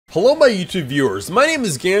Hello my YouTube viewers, my name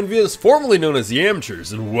is Ganvious, formerly known as the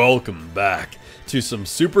Amateurs, and welcome back to some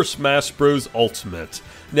Super Smash Bros. Ultimate.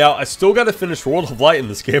 Now, I still gotta finish World of Light in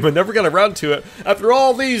this game. I never got around to it. After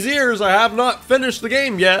all these years, I have not finished the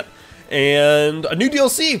game yet. And a new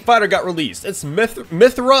DLC fighter got released. It's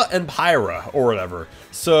MYTHRA and PYRA, or whatever.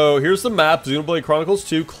 So, here's the map, Xenoblade Chronicles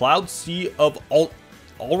 2, Cloud Sea of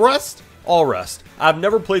Allrest? Allrest. I've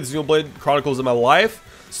never played Xenoblade Chronicles in my life,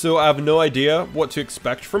 so I have no idea what to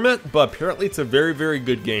expect from it, but apparently it's a very, very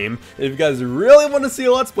good game. And if you guys really want to see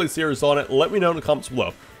a Let's Play series on it, let me know in the comments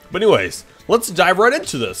below. But anyways, let's dive right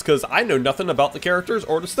into this, because I know nothing about the characters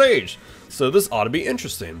or the stage. So this ought to be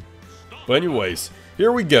interesting. But anyways,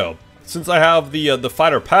 here we go. Since I have the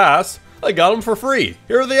fighter pass, I got them for free.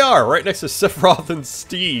 Here they are, right next to Sephiroth and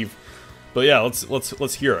Steve. But yeah,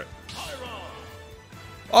 let's hear it.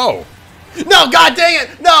 Oh. No, god dang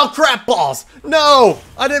it! No, crap balls! No!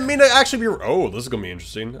 I didn't mean to actually be... Oh, this is gonna be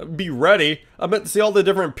interesting. Be ready. I meant to see all the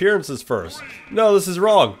different appearances first. No, this is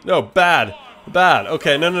wrong. No, bad. Bad.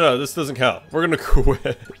 Okay, no, this doesn't count. We're gonna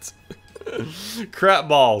quit. Crap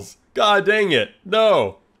balls. God dang it.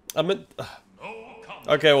 No. I meant...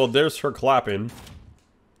 Okay, well, there's her clapping.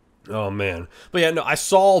 Oh, man. But yeah, no, I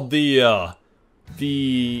saw the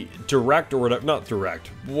direct or whatever... Not direct.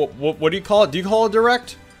 What do you call it? Do you call it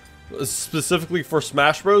direct? Specifically for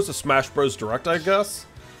Smash Bros, a Smash Bros Direct, I guess.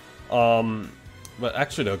 But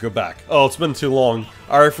actually, no, go back. Oh, it's been too long.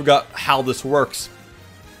 I already forgot how this works.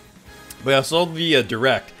 But I saw the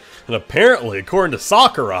Direct, and apparently, according to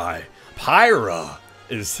Sakurai, PYRA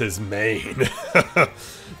is his main.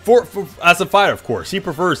 As a fighter, of course, he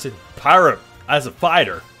prefers PYRA as a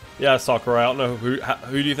fighter. Yeah, Sakurai. I don't know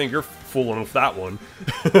who do you think you're fooling with that one.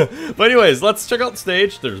 But anyways, let's check out the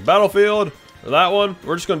stage. There's Battlefield. For that one,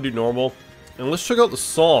 we're just going to do normal. And let's check out the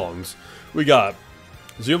songs. We got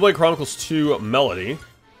Xenoblade Chronicles 2 Melody.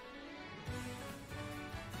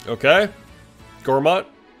 Okay. Gormott.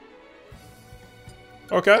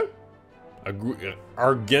 Okay.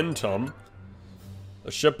 Argentum.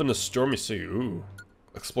 A ship in the stormy sea. Ooh.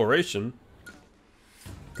 Exploration.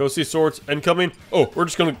 Kosi Swords. Incoming. Oh, we're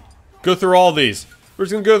just going to go through all these. We're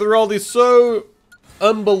just going to go through all these so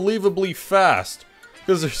unbelievably fast.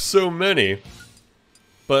 Because there's so many.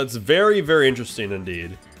 But it's very, very interesting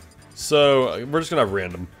indeed. So, we're just going to have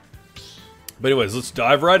random. But anyways, let's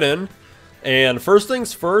dive right in. And first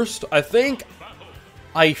things first, I think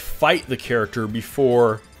I fight the character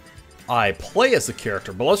before I play as the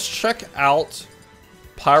character. But let's check out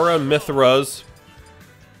PYRA and MYTHRA's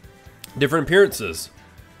different appearances.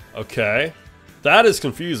 Okay. That is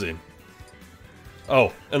confusing.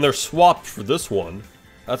 Oh, and they're swapped for this one.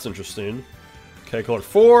 That's interesting. Okay, color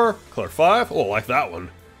 4, color 5. Oh, I like that one.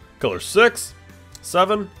 Color 6,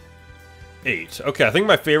 7, 8. Okay, I think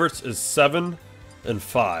my favorites is 7 and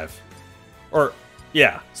 5. Or,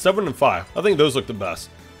 yeah, 7 and 5. I think those look the best.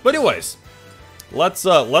 But anyways, let's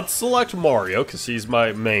select Mario, because he's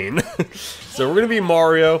my main. So we're going to be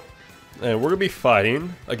Mario, and we're going to be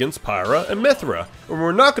fighting against PYRA and MYTHRA. And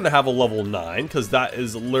we're not going to have a level 9, because that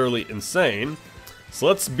is literally insane. So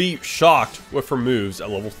let's be shocked with her moves at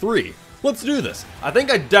level 3. Let's do this. I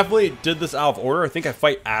think I definitely did this out of order. I think I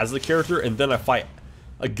fight as the character and then I fight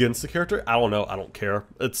against the character. I don't know. I don't care.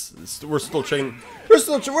 We're still checking. We're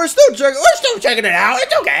still checking it out.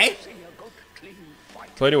 It's okay.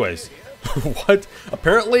 So, anyways, what?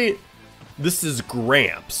 Apparently, this is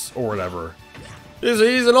Gramps or whatever.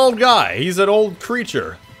 He's an old guy. He's an old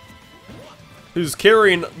creature who's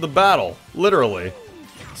carrying the battle, literally.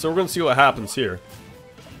 So we're gonna see what happens here.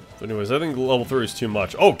 Anyways, I think level 3 is too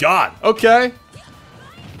much. Oh, God! Okay!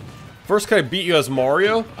 First, can I beat you as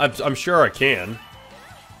Mario? I'm sure I can.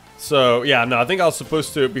 So, yeah, no, I think I was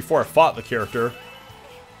supposed to, before I fought the character,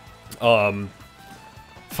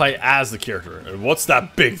 fight as the character. And what's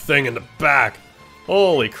that big thing in the back?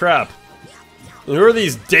 Holy crap. And who are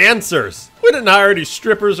these dancers? We didn't hire any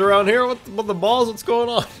strippers around here. What the balls? What's going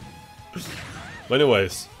on? But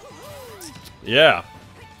anyways. Yeah.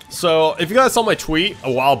 So, if you guys saw my tweet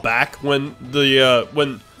a while back when the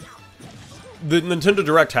Nintendo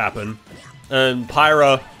Direct happened and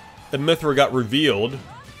PYRA and MYTHRA got revealed,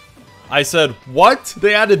 I said, what?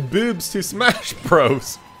 They added boobs to Smash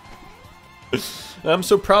Bros. And I'm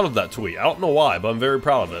so proud of that tweet. I don't know why, but I'm very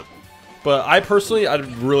proud of it. But I personally, I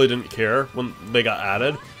really didn't care when they got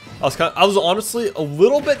added. I was honestly a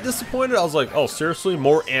little bit disappointed. I was like, oh, seriously?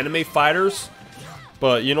 More anime fighters?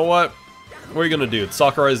 But you know what? What are you gonna do? It's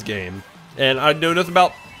Sakurai's game. And I know nothing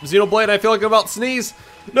about Xenoblade. I feel like I'm about to sneeze.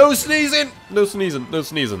 No sneezing! No sneezing. No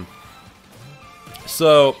sneezing.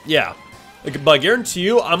 So, yeah. But I guarantee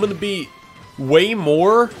you, I'm gonna be way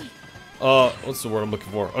more What's the word I'm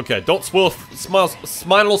looking for? Okay, don't spoil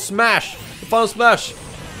Spinal Smash! The final smash!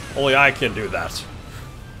 Only I can do that.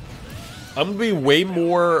 I'm gonna be way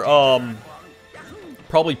more,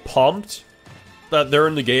 probably pumped that they're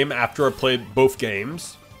in the game after I played both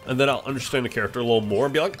games. And then I'll understand the character a little more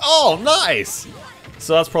and be like, oh, nice!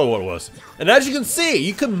 So that's probably what it was. And as you can see,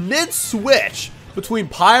 you can mid-switch between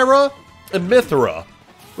PYRA and MYTHRA,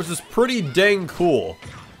 which is pretty dang cool.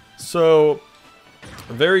 So,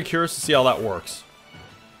 I'm very curious to see how that works.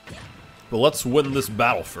 But let's win this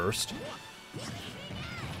battle first.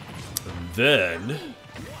 And then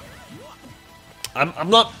I'm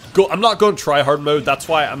not going try hard mode. That's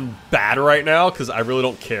why I'm bad right now, because I really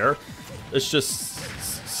don't care. It's just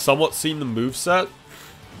somewhat seeing the moveset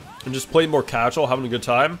and just playing more casual, having a good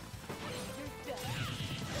time.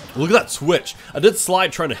 Look at that switch. I did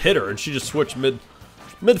slide trying to hit her, and she just switched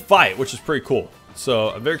mid-fight, which is pretty cool. So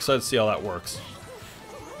I'm very excited to see how that works.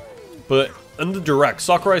 But in the direct,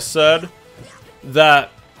 Sakurai said that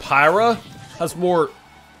PYRA has more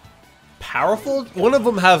powerful... One of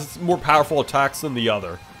them has more powerful attacks than the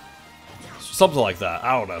other. Something like that.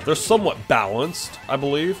 I don't know. They're somewhat balanced, I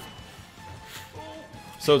believe.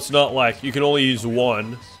 So it's not like you can only use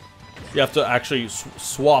one. You have to actually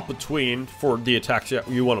swap between for the attacks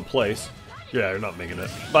you want to place. Yeah, you're not making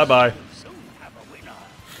it. Bye-bye.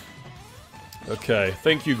 Okay,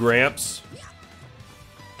 thank you, Gramps.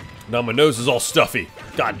 Now my nose is all stuffy.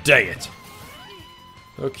 God dang it.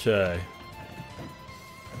 Okay.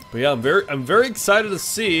 But yeah, I'm very excited to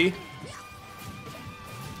see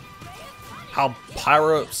how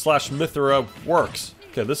PYRA / MYTHRA works.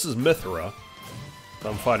 Okay, this is MYTHRA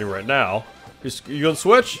I'm fighting right now. You gonna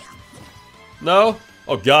switch? No?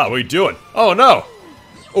 Oh god, what are you doing? Oh no!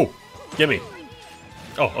 Oh, gimme.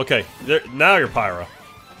 Oh, okay. There, now you're PYRA.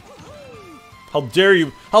 How dare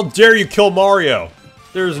you? How dare you kill Mario?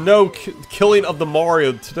 There's no killing of the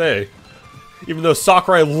Mario today. Even though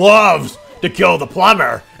Sakurai loves to kill the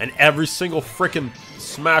plumber and every single freaking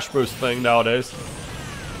Smash Bros thing nowadays.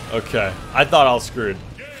 Okay, I thought I was screwed.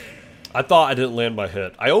 I thought I didn't land my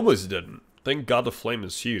hit. I almost didn't. Thank God the flame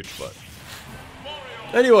is huge, but...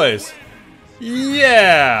 Anyways.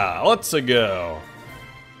 Yeah! Let's go.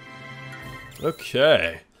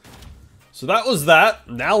 Okay. So that was that.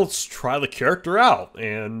 Now let's try the character out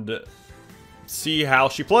and see how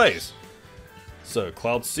she plays. So,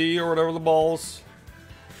 Cloud C or whatever the balls.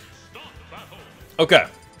 Okay.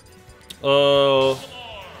 No,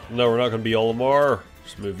 we're not gonna be Olimar.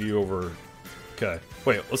 Just move you over. Okay.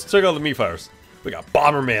 Wait, let's check out the Mii fighters. We got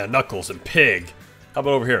Bomberman, Knuckles, and Pig. How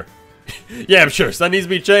about over here? Yeah, I'm sure. So that needs to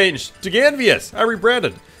be changed to Ganvious. I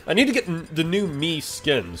rebranded. I need to get the new Mii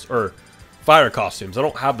skins, or fighter costumes. I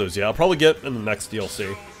don't have those yet. I'll probably get in the next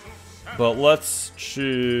DLC. But let's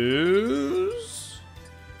choose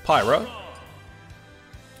PYRA.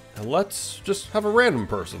 And let's just have a random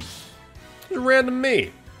person. Just random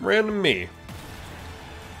me. Random me.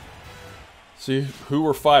 See who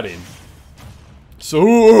we're fighting. So,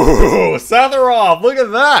 Satharoff, look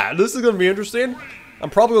at that. This is going to be interesting.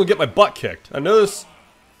 I'm probably going to get my butt kicked. I noticed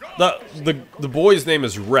that the boy's name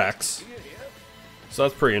is Rex. So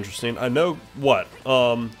that's pretty interesting. I know what?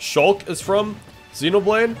 Shulk is from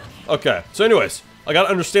Xenoblade? Okay. So anyways, I got to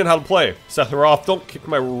understand how to play. Satharoff, don't kick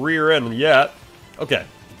my rear end yet. Okay.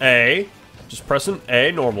 A. Just pressing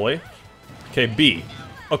A normally. Okay, B.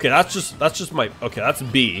 Okay, that's just my... Okay, that's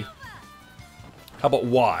B. How about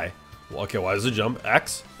Y? Okay, Y is a jump.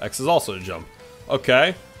 X. X is also a jump.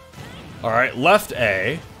 Okay. Alright, left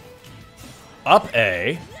A. Up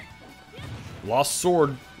A. Lost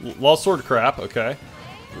sword crap. Okay.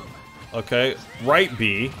 Okay, right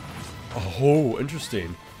B. Oh,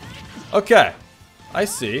 interesting. Okay. I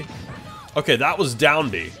see. Okay, that was down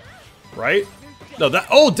B. Right? No, that...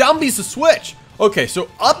 Oh, down B's the switch! Okay, so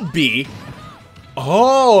up B...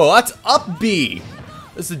 Oh, that's up B!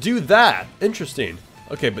 Is to do that. Interesting.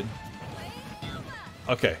 Okay, but...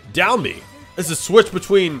 Okay, down B is a switch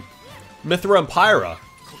between MYTHRA and PYRA.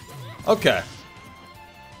 Okay.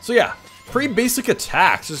 So yeah, pretty basic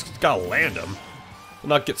attacks. Just gotta land them. And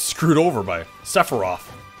not get screwed over by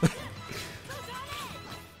Sephiroth.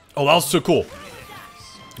 Oh, that was so cool.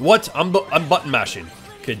 What? I'm button mashing.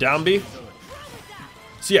 Okay, down B.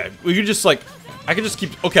 So yeah, we could just like... I could just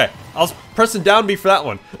keep... Okay, I was pressing down B for that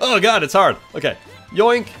one. Oh god, it's hard. Okay,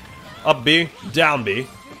 yoink. Up B, down B.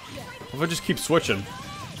 If I just keep switching.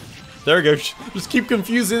 There we go. Just keep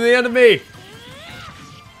confusing the enemy.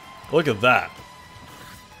 Look at that.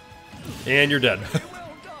 And you're dead.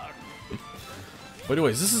 But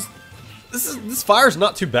anyways, this fire's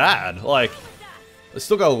not too bad. Like, I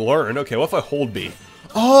still gotta learn. Okay, what if I hold B?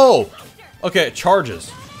 Oh! Okay, it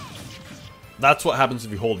charges. That's what happens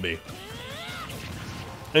if you hold B.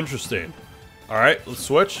 Interesting. Alright, let's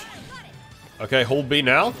switch. Okay, hold B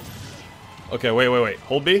now. Okay, wait.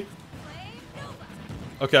 Hold B.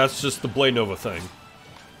 Okay, that's just the Blade Nova thing.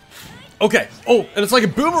 Okay. Oh, and it's like a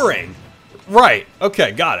boomerang. Right.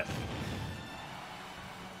 Okay, got it.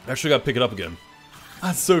 Actually gotta pick it up again.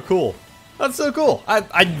 That's so cool. That's so cool.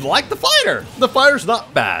 I like the fighter. The fighter's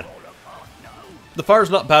not bad. The fighter's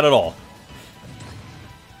not bad at all.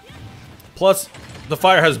 Plus, the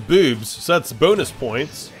fighter has boobs, so that's bonus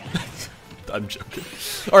points. I'm joking.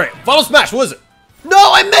 Alright, final smash, what is it? No,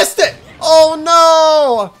 I missed it! Oh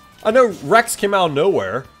no! I know Rex came out of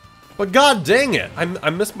nowhere, but god dang it, I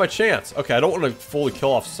missed my chance. Okay, I don't want to fully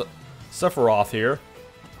kill off Sephiroth here.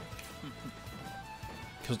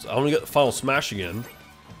 Because I want to get the final smash again.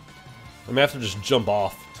 I may have to just jump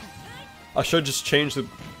off. I should just change the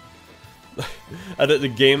edit the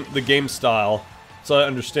game style so I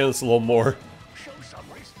understand this a little more.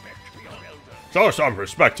 Show some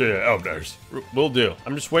respect to your elders. Will do.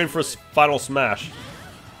 I'm just waiting for a final smash.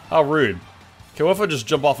 How rude. Okay, what if I just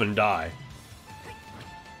jump off and die?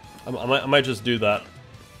 I might just do that.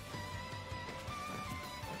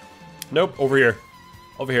 Nope, over here.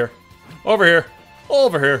 Over here. Over here.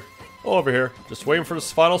 Over here. Over here. Just waiting for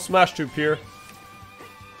this final smash to appear.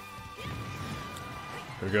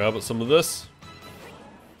 Here we go, how about some of this?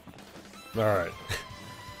 Alright.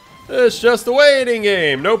 It's just a waiting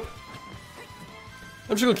game. Nope.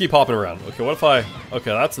 I'm just gonna keep hopping around. Okay, what if I...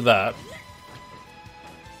 Okay, that's that.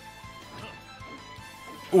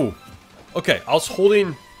 Ooh. Okay, I was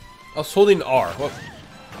holding R. What?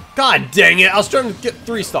 God dang it! I was trying to get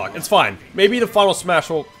 3 stock. It's fine. Maybe the final smash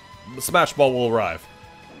ball will arrive.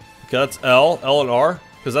 Okay, that's L and R,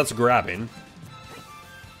 because that's grabbing.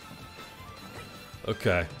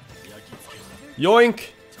 Okay. Yoink!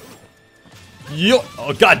 Yo!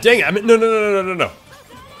 Oh god dang it! I mean, no.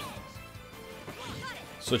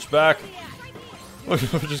 Switch back.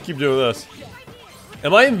 Just keep doing this.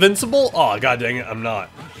 Am I invincible? Oh god dang it! I'm not.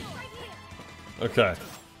 Okay.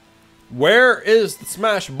 Where is the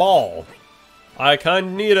smash ball? I kind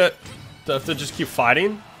of need it. Do I have to just keep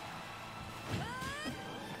fighting?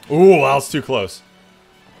 Ooh, that was too close.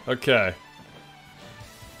 Okay.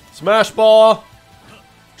 Smash ball!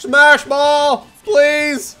 Smash ball!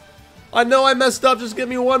 Please! I know I messed up, just give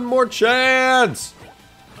me one more chance!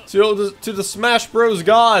 To the Smash Bros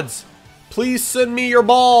gods! Please send me your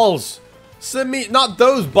balls! Send me, not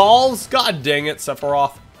those balls! God dang it,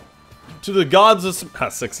 Sephiroth. To the gods of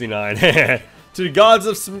 69. To the gods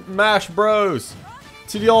of Smash Bros.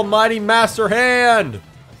 To the almighty master hand.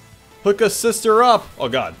 Hook a sister up. Oh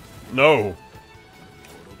god. No.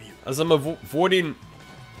 As I'm avoiding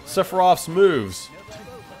Sephiroth's moves.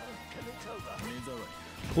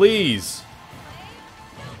 Please.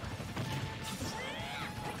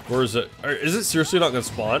 Where is it? Is it seriously not gonna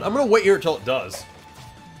spawn? I'm gonna wait here until it does.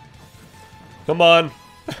 Come on.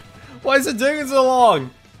 Why is it taking so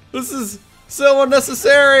long? This is so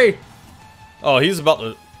unnecessary. Oh, he's about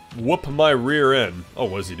to whoop my rear end. Oh,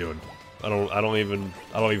 what is he doing? I don't even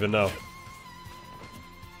know.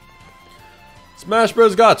 Smash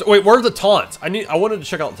Bros. Gods. Oh, wait, where are the taunts? I wanted to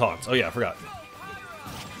check out the taunts. Oh yeah, I forgot.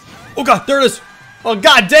 Oh god, there it is. Oh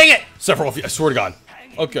god, dang it! Sephiroth, I swear to god.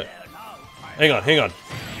 Okay. Hang on.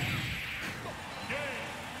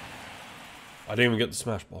 I didn't even get the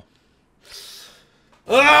smash ball.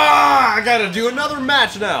 Ah! I gotta do another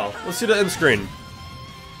match now. Let's see the end screen.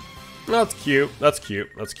 That's cute. That's cute.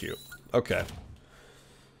 Okay.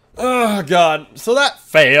 Oh god. So that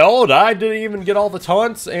failed. I didn't even get all the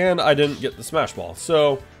taunts, and I didn't get the smash ball.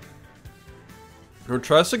 So we'll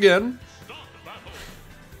try this again.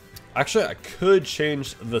 Actually, I could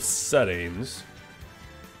change the settings.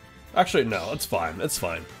 Actually, no. It's fine. It's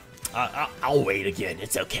fine. I'll wait again.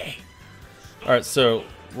 It's okay. All right. So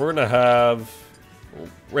we're gonna have.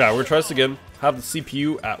 Yeah, we're gonna try this again. Have the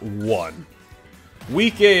CPU at 1.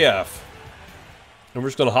 Weak AF. And we're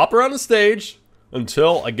just gonna hop around the stage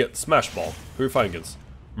until I get the smash ball. Who are we fighting against?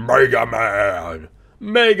 Mega Man!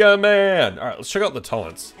 Mega Man! Alright, let's check out the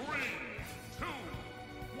taunts.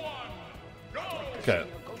 Okay.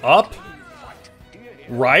 Up.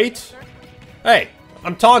 Right. Hey,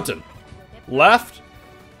 I'm taunting. Left.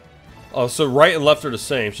 Oh, so right and left are the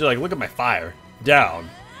same. She's like, look at my fire. Down.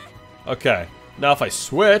 Okay. Now if I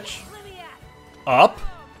switch. Up.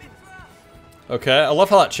 Okay, I love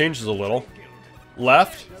how that changes a little.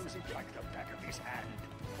 Left.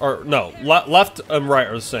 Or, no, left and right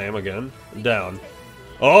are the same again. Down.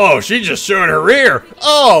 Oh, she just showed her rear!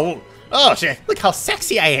 Oh, look how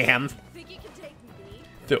sexy I am!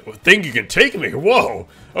 Think you can take me? Whoa!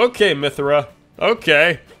 Okay, Mythra.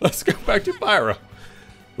 Okay, let's go back to PYRA.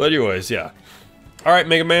 But anyways, yeah. Alright,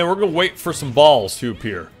 Mega Man, we're gonna wait for some balls to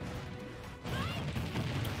appear.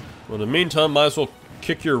 Well, in the meantime, might as well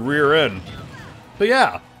kick your rear end. But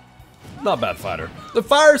yeah, not a bad fighter. The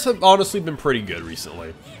fighters have honestly been pretty good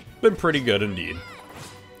recently. Been pretty good indeed.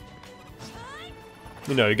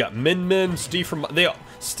 You know, you got Min Min, Steve from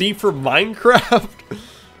Minecraft,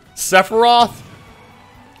 Sephiroth,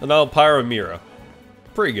 and now PYRA and MYTHRA.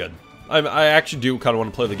 Pretty good. I actually do kind of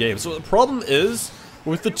want to play the game. So the problem is,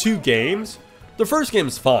 with the two games, the first game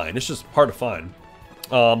is fine. It's just hard to find.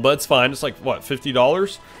 But it's fine. It's like, what,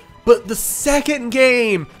 $50? But the second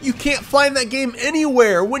game, you can't find that game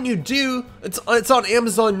anywhere. When you do, it's on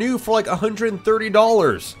Amazon New for like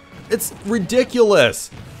 $130. It's ridiculous.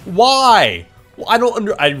 Why? Well, I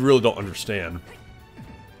really don't understand.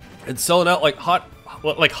 It's selling out like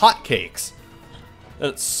hotcakes.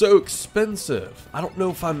 And it's so expensive. I don't know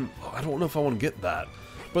if I want to get that.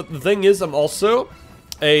 But the thing is, I'm also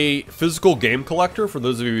a physical game collector, for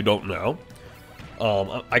those of you who don't know.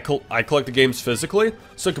 I collect the games physically,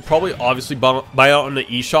 so I could probably obviously buy out in the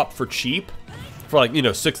eShop for cheap, for like, you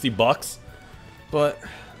know, 60 bucks. But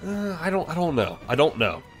I don't know. I don't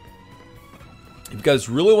know. If you guys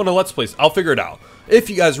really want a Let's Play, I'll figure it out. If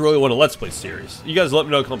you guys really want a Let's Play series, you guys let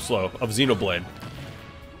me know, come slow, of Xenoblade.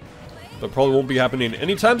 But probably won't be happening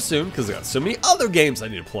anytime soon, because I got so many other games I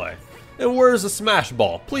need to play. And where's the Smash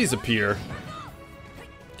Ball? Please appear.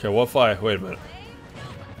 Okay, what if I... Wait a minute.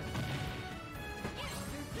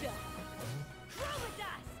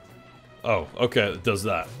 Oh, okay, it does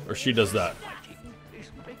that. Or she does that.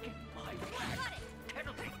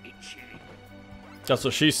 That's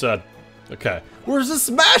what she said. Okay. Where's the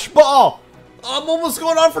Smash Ball? I'm almost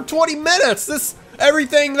going on for 20 minutes.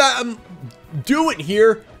 Everything that I'm doing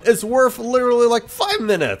here is worth literally like 5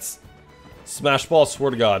 minutes. Smash Ball,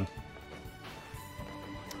 swear to God.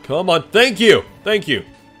 Come on, thank you. Thank you.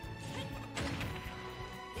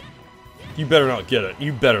 You better not get it.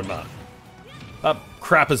 You better not. That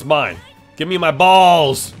crap is mine. Give me my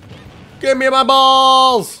balls. Give me my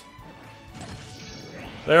balls.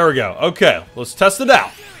 There we go. Okay, let's test it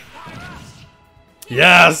out.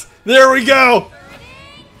 Yes, there we go.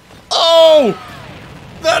 Oh,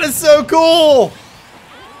 that is so cool.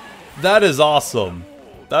 That is awesome.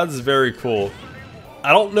 That is very cool.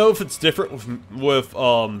 I don't know if it's different with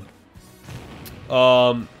MYTHRA.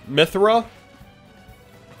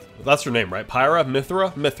 That's her name, right? PYRA,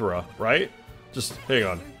 MYTHRA, MYTHRA, right? Just hang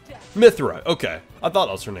on. MYTHRA. Okay, I thought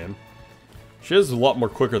that was her name. She is a lot more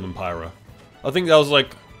quicker than PYRA. I think that was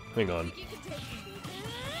like, hang on.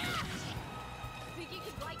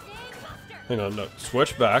 Hang on, no,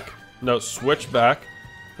 switch back. No, switch back.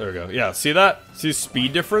 There we go. Yeah, see that? See the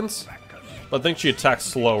speed difference? I think she attacks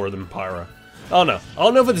slower than PYRA. I don't know. I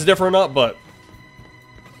don't know if it's different or not, but...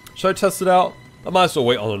 Should I test it out? I might as well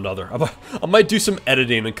wait on another. I might do some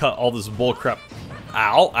editing and cut all this bullcrap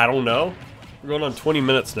out. I don't know. We're going on 20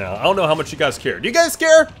 minutes now. I don't know how much you guys care. Do you guys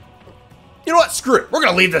care? You know what? Screw it. We're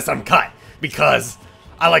going to leave this uncut because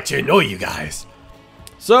I like to annoy you guys.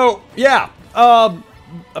 So, yeah.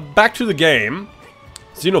 Back to the game.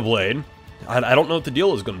 Xenoblade. I don't know what the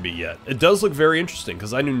deal is going to be yet. It does look very interesting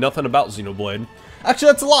because I knew nothing about Xenoblade.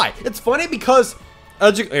 Actually, that's a lie. It's funny because...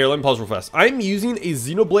 Here, let me pause real fast. I'm using a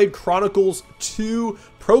Xenoblade Chronicles 2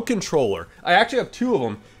 Pro Controller. I actually have two of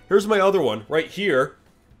them. Here's my other one right here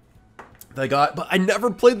that I got, but I never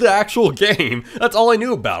played the actual game. That's all I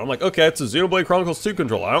knew about. I'm like, okay, it's a Xenoblade Chronicles 2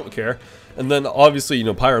 controller. I don't care. And then, obviously, you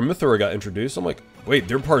know, PYRA and MYTHRA got introduced. I'm like, wait,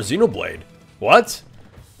 they're part of Xenoblade. What?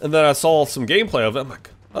 And then I saw some gameplay of it. I'm like,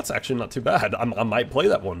 that's actually not too bad. I might play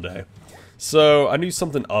that one day. So, I knew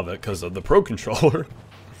something of it because of the Pro Controller.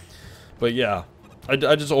 But yeah, I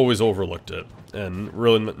just always overlooked it and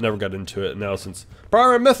really never got into it. And now since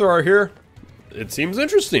PYRA and MYTHRA are here, it seems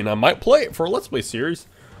interesting. I might play it for a Let's Play series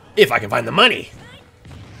if I can find the money.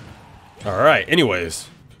 Alright, anyways.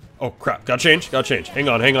 Oh crap, gotta change. Hang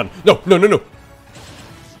on. No.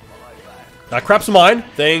 That crap's mine.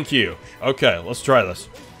 Thank you. Okay, let's try this.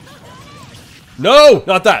 No,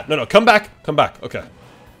 not that. No, come back. Okay.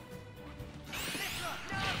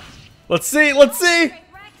 Let's see.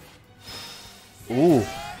 Ooh.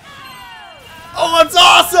 Oh, that's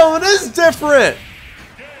awesome! It is different!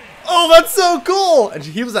 Oh, that's so cool! And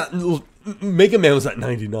he was at... Mega Man was at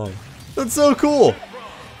 99. That's so cool!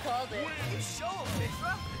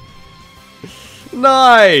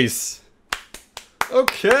 Nice!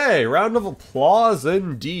 Okay, round of applause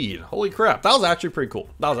indeed. Holy crap, that was actually pretty cool.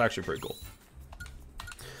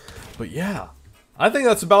 But yeah, I think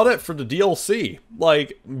that's about it for the DLC.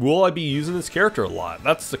 Like, will I be using this character a lot?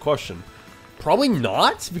 That's the question. Probably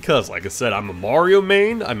not, because like I said, I'm a Mario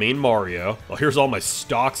main. I main Mario. Well, here's all my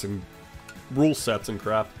stocks and rule sets and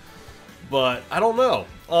crap. But I don't know.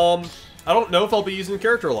 I don't know if I'll be using the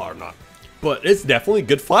character a lot or not. But it's definitely a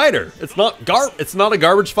good fighter. It's not a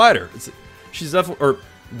garbage fighter.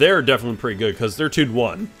 They're definitely pretty good because they're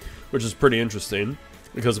 2-1, which is pretty interesting.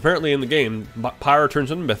 Because apparently in the game, PYRA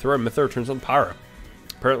turns into Mythra and Mythra turns into PYRA.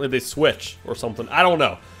 Apparently they switch or something. I don't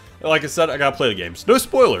know. Like I said, I gotta play the games. No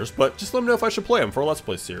spoilers, but just let me know if I should play them for a Let's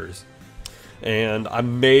Play series. And I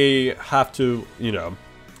may have to, you know,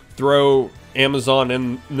 throw Amazon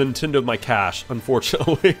and Nintendo my cash,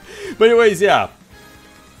 unfortunately. But anyways, yeah.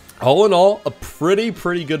 All in all, a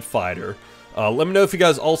pretty good fighter. Let me know if you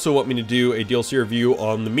guys also want me to do a DLC review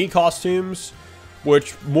on the Mii costumes,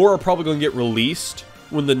 which more are probably going to get released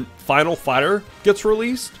when the final fighter gets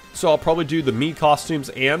released. So I'll probably do the Mii costumes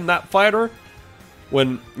and that fighter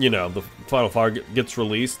when, you know, the final fighter gets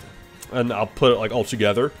released, and I'll put it like all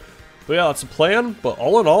together. But yeah, that's the plan. But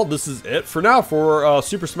all in all, this is it for now for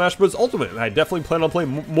Super Smash Bros. Ultimate. And I definitely plan on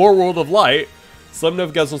playing more World of Light. So let me know if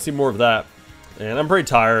you guys want to see more of that. And I'm pretty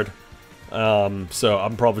tired. So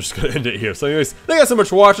I'm probably just going to end it here. So anyways, thank you guys so much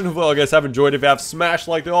for watching. Hopefully you guys have enjoyed. If you have, smash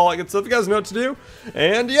like it, all that good stuff. You guys know what to do.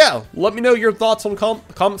 And yeah, let me know your thoughts on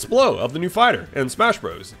comments below of the new fighter and Smash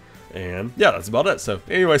Bros. And yeah, that's about it. So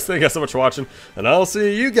anyways, thank you guys so much for watching. And I'll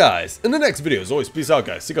see you guys in the next video. As always, peace out,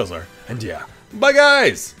 guys. See you guys later. And yeah, bye,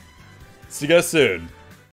 guys. See you guys soon.